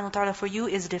subhanahu wa ta'ala for you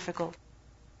is difficult.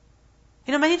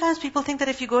 Many times people think that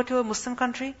if you go to a Muslim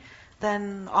country,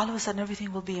 then all of a sudden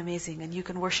everything will be amazing and you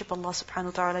can worship Allah subhanahu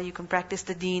wa ta'ala, you can practice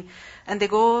the deen. And they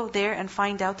go there and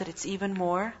find out that it's even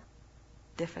more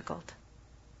difficult.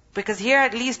 Because here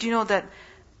at least you know that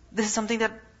this is something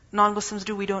that non-Muslims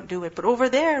do, we don't do it. But over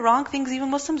there, wrong things even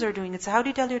Muslims are doing it. So how do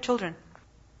you tell your children?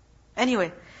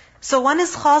 Anyway, so one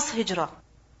is khas hijrah.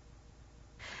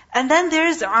 And then there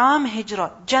is am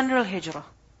hijrah, general hijrah.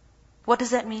 What does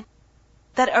that mean?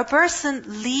 That a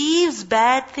person leaves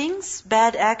bad things,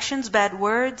 bad actions, bad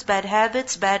words, bad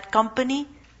habits, bad company,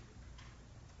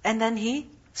 and then he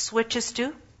switches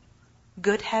to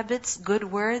good habits, good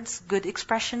words, good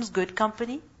expressions, good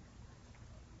company.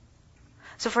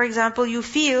 So for example, you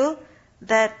feel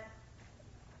that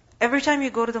every time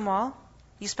you go to the mall,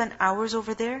 you spend hours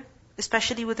over there,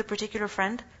 especially with a particular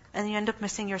friend, and you end up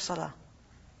missing your salah.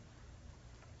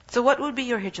 So what would be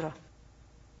your hijrah?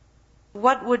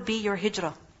 What would be your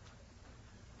hijrah?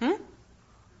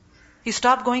 You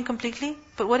stop going completely?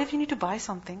 But what if you need to buy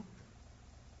something?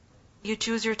 You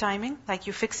choose your timing, like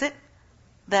you fix it,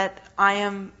 that I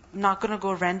am not going to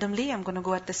go randomly, I'm going to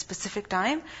go at this specific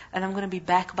time, and I'm going to be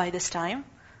back by this time.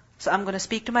 So I'm going to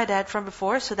speak to my dad from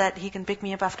before so that he can pick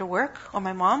me up after work, or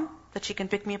my mom, that she can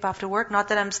pick me up after work. Not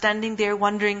that I'm standing there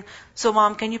wondering, so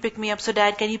mom, can you pick me up? So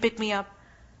dad, can you pick me up?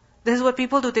 This is what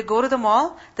people do. They go to the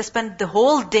mall, they spend the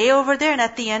whole day over there, and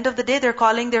at the end of the day, they're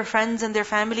calling their friends and their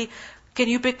family, can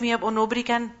you pick me up? Oh, nobody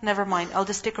can? Never mind, I'll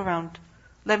just stick around.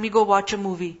 Let me go watch a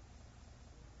movie.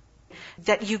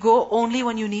 That you go only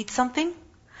when you need something.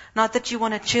 Not that you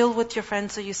want to chill with your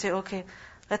friends, so you say, okay,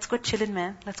 let's go chillin',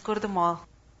 man. Let's go to the mall.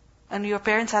 And your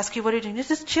parents ask you, what are you doing?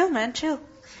 Just chill, man, chill.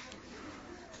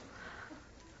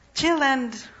 Chill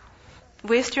and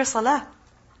waste your salah.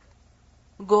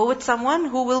 Go with someone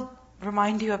who will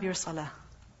remind you of your salah.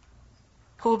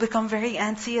 Who will become very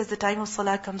antsy as the time of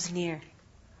salah comes near.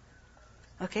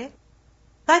 Okay?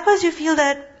 Likewise, you feel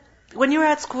that when you're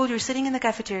at school, you're sitting in the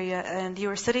cafeteria and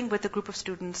you're sitting with a group of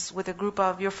students, with a group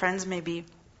of your friends maybe,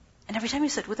 and every time you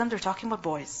sit with them, they're talking about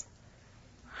boys.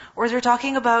 Or they're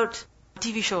talking about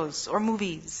TV shows or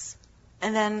movies.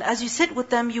 And then as you sit with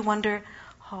them, you wonder,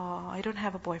 oh, I don't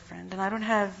have a boyfriend, and I don't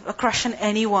have a crush on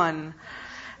anyone.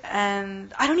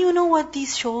 And I don't even know what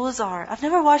these shows are. I've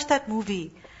never watched that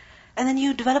movie. And then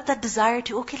you develop that desire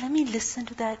to, okay, let me listen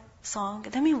to that song,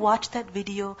 let me watch that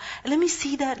video, and let me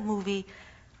see that movie,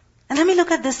 and let me look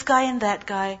at this guy and that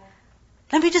guy.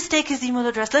 Let me just take his email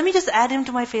address. Let me just add him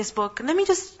to my Facebook. And let me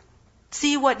just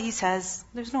see what he says.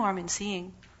 There's no harm in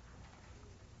seeing.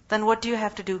 Then what do you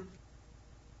have to do?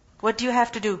 What do you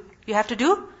have to do? You have to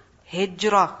do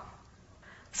hijrah.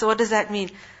 So what does that mean?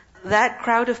 That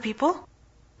crowd of people,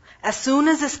 as soon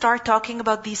as they start talking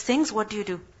about these things, what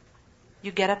do?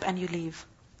 You get up and you leave.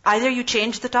 Either you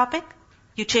change the topic,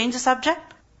 you change the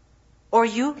subject, or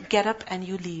you get up and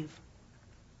you leave.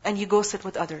 And you go sit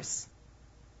with others.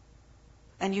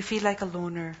 And you feel like a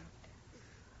loner,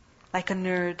 like a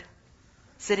nerd,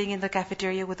 sitting in the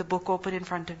cafeteria with a book open in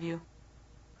front of you.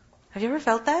 Have you ever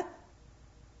felt that?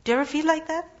 Do you ever feel like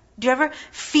that? Do you ever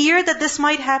fear that this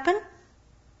might happen?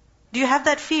 Do you have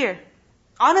that fear?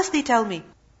 Honestly tell me.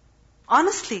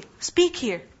 Honestly, speak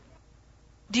here.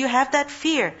 Do you have that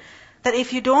fear that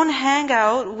if you don't hang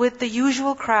out with the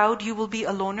usual crowd, you will be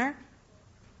a loner?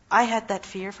 I had that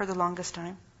fear for the longest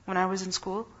time when I was in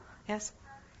school. Yes?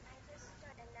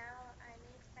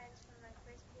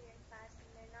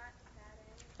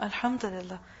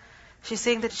 Alhamdulillah. She's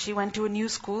saying that she went to a new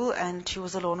school and she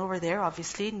was alone over there,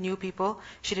 obviously, new people.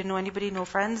 She didn't know anybody, no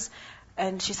friends.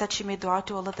 And she said she made dua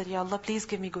to Allah that, Ya Allah, please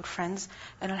give me good friends.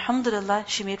 And alhamdulillah,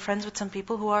 she made friends with some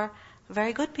people who are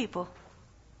very good people.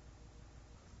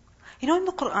 You know, in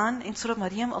the Quran, in Surah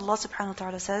Maryam, Allah subhanahu wa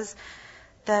ta'ala says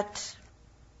that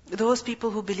those people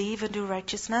who believe and do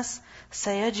righteousness,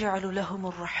 سَيَجْعَلُ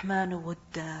لَهُمُ الرَّحْمَنُ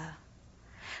وُدًّا.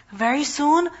 Very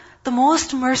soon, the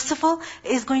most merciful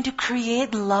is going to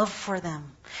create love for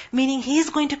them. Meaning, He's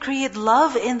going to create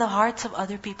love in the hearts of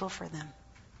other people for them.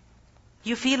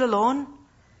 You feel alone.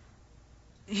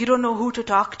 You don't know who to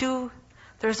talk to.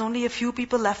 There's only a few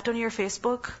people left on your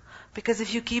Facebook. Because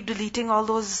if you keep deleting all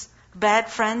those bad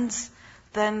friends,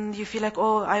 then you feel like,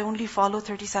 oh, I only follow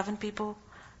 37 people.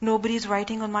 Nobody's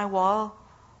writing on my wall.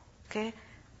 Okay?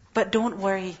 But don't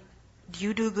worry.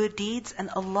 You do good deeds and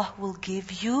Allah will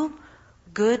give you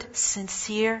good,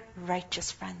 sincere,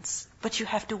 righteous friends. But you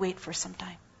have to wait for some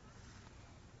time.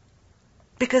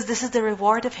 Because this is the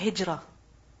reward of hijrah.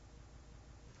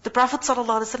 The Prophet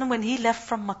ﷺ, when he left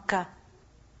from Makkah,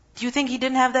 do you think he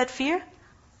didn't have that fear?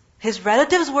 His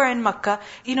relatives were in Makkah.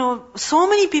 You know, so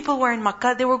many people were in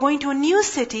Makkah. They were going to a new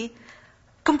city,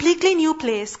 completely new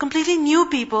place, completely new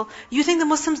people. You think the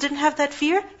Muslims didn't have that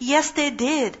fear? Yes, they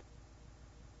did.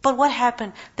 But what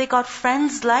happened? They got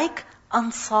friends like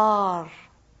Ansar.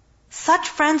 Such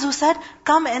friends who said,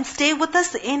 come and stay with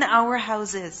us in our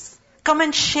houses. Come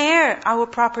and share our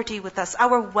property with us,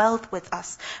 our wealth with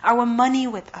us, our money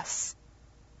with us.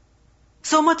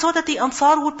 So much so that the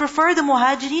Ansar would prefer the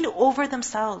Muhajirin over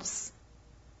themselves.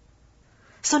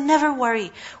 So never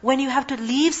worry. When you have to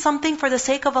leave something for the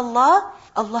sake of Allah,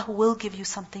 Allah will give you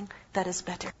something that is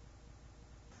better.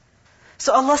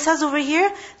 So Allah says over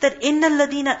here that إِنَّ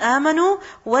الَّذِينَ آمَنُوا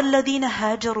وَالَّذِينَ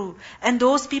هَاجَرُوا. And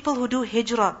those people who do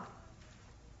hijrah,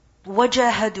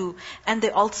 وَجَاهَدُوا. And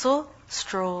they also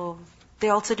strove. They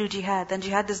also do jihad. And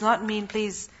jihad does not mean,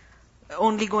 please,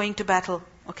 only going to battle.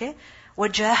 Okay?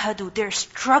 وَجَاهَدُوا. They're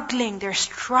struggling, they're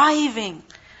striving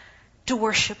to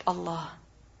worship Allah.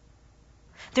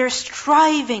 They're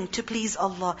striving to please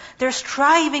Allah. They're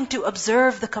striving to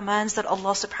observe the commands that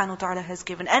Allah subhanahu wa ta'ala has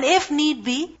given. And if need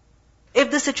be, if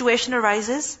the situation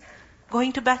arises,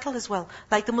 going to battle as well.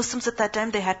 Like the Muslims at that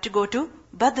time, they had to go to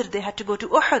Badr, they had to go to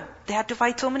Uhud, they had to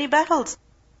fight so many battles.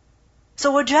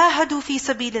 So وَجَاهَدُوا فِي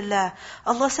سَبِيلِ اللَّهِ.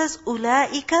 Allah says,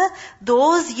 أُولَٰئِكَ,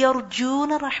 those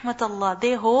يَرْجُونَ رَحْمَةَ اللَّهِ.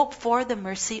 They hope for the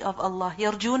mercy of Allah.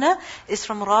 يَرْجُونَ is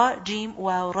from Ra, Jim,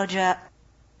 Waw, Raja.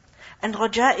 And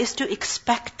Raja is to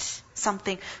expect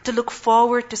something, to look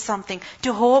forward to something,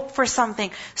 to hope for something.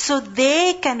 So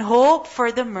they can hope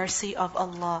for the mercy of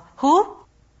Allah. Who?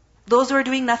 Those who are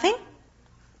doing nothing?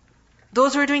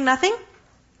 Those who are doing nothing?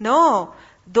 No.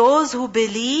 Those who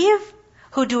believe,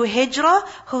 who do hijrah,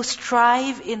 who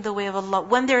strive in the way of Allah.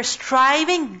 When they're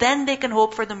striving, then they can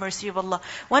hope for the mercy of Allah.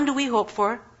 When do we hope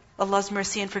for Allah's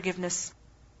mercy and forgiveness?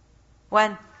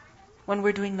 When? When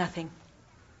we're doing nothing.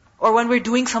 Or when we're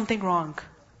doing something wrong.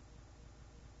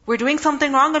 We're doing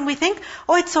something wrong and we think,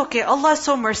 oh, it's okay, Allah is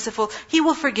so merciful, He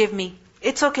will forgive me.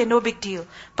 It's okay, no big deal.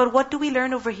 But what do we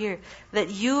learn over here? That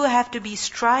you have to be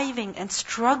striving and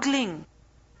struggling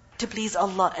to please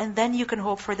Allah. And then you can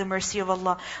hope for the mercy of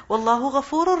Allah. Wallahu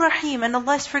ghafurur rahim. And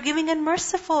Allah is forgiving and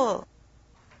merciful.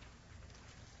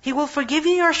 He will forgive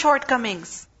you your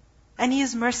shortcomings. And He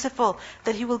is merciful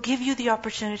that He will give you the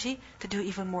opportunity to do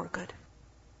even more good.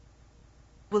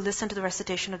 We'll listen to the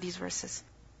recitation of these verses.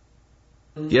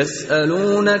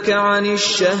 يسألونك عن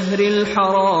الشهر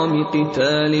الحرام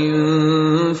قتال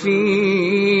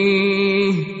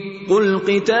فيه قل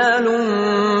قتال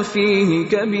فيه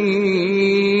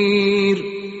كبير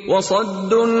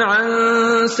وصد عن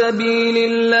سبيل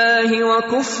الله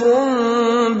وكفر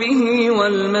به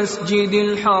والمسجد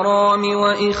الحرام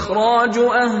وإخراج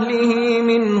أهله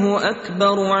منه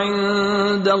أكبر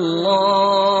عند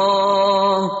الله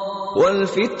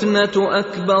والفتنة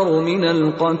أكبر من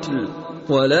القتل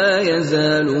ولا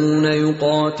يزالون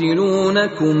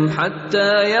يقاتلونكم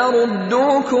حتى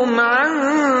يردوكم عن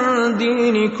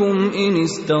دينكم إن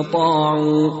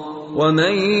استطاعوا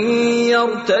ومن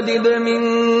يرتدد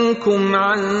منكم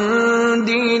عن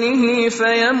دينه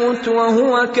فيمت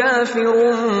وهو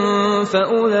كافر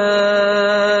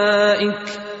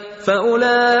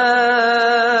فأولئك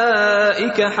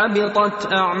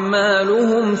حبطت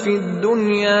أعمالهم في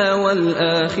الدنيا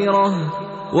والآخرة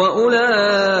وأولئك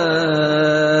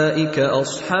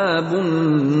أصحاب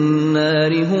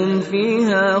النار هم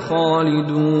فيها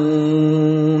خالدون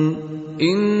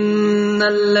إن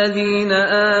الذين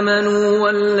آمنوا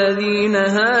والذين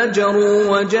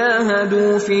هاجروا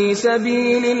وجاهدوا في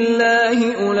سبيل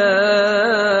الله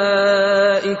أولئك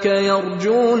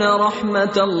يرجون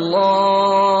رحمة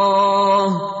الله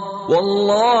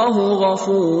والله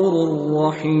غفور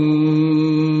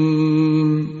رحيم.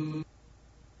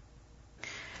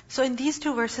 So in these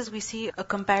two verses we see a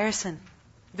comparison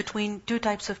between two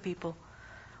types of people.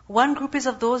 One group is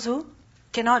of those who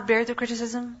cannot bear the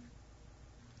criticism,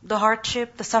 the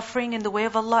hardship, the suffering in the way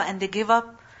of Allah, and they give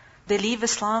up, they leave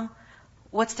Islam.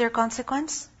 What's their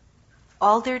consequence?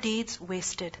 All their deeds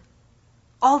wasted.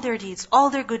 All their deeds, all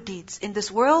their good deeds in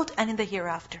this world and in the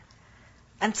hereafter.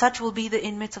 And such will be the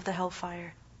inmates of the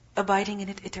hellfire, abiding in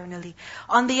it eternally.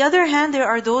 On the other hand, there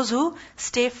are those who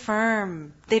stay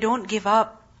firm. They don't give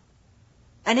up.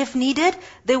 And if needed,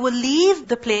 they will leave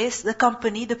the place, the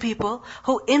company, the people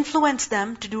who influence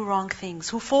them to do wrong things,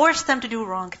 who force them to do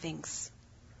wrong things.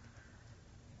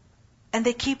 And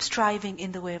they keep striving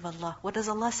in the way of Allah. What does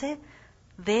Allah say?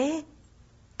 They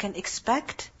can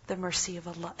expect the mercy of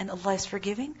Allah. And Allah is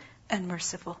forgiving and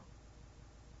merciful.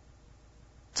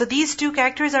 So these two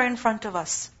characters are in front of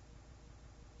us.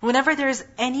 Whenever there is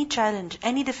any challenge,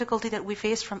 any difficulty that we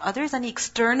face from others, any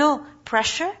external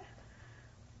pressure,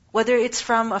 whether it's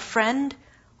from a friend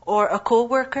or a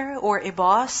co-worker or a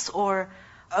boss or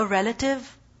a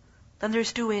relative, then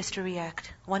there's two ways to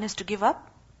react. One is to give up,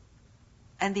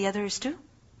 and the other is to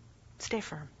stay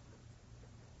firm.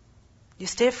 You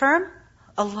stay firm,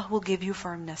 Allah will give you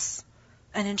firmness.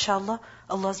 And inshallah,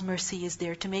 Allah's mercy is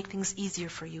there to make things easier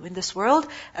for you in this world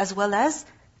as well as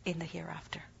in the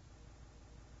hereafter.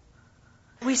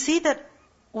 We see that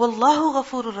Wallahu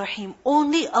Ghafurur Rahim.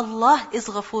 Only Allah is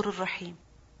Ghafurur Rahim.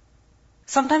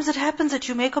 Sometimes it happens that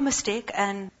you make a mistake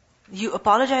and you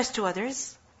apologize to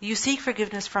others, you seek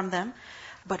forgiveness from them,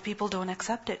 but people don't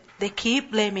accept it. They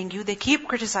keep blaming you, they keep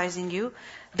criticizing you,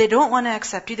 they don't want to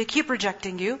accept you, they keep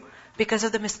rejecting you because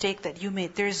of the mistake that you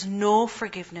made. There is no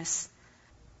forgiveness.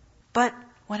 But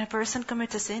when a person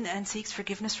commits a sin and seeks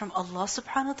forgiveness from Allah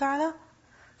subhanahu wa ta'ala,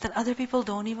 then other people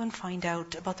don't even find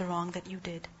out about the wrong that you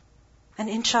did. And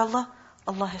inshallah,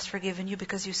 Allah has forgiven you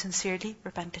because you sincerely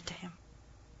repented to Him.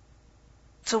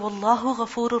 So Wallahu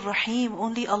Ghafurur Rahim.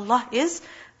 Only Allah is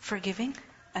forgiving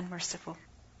and merciful.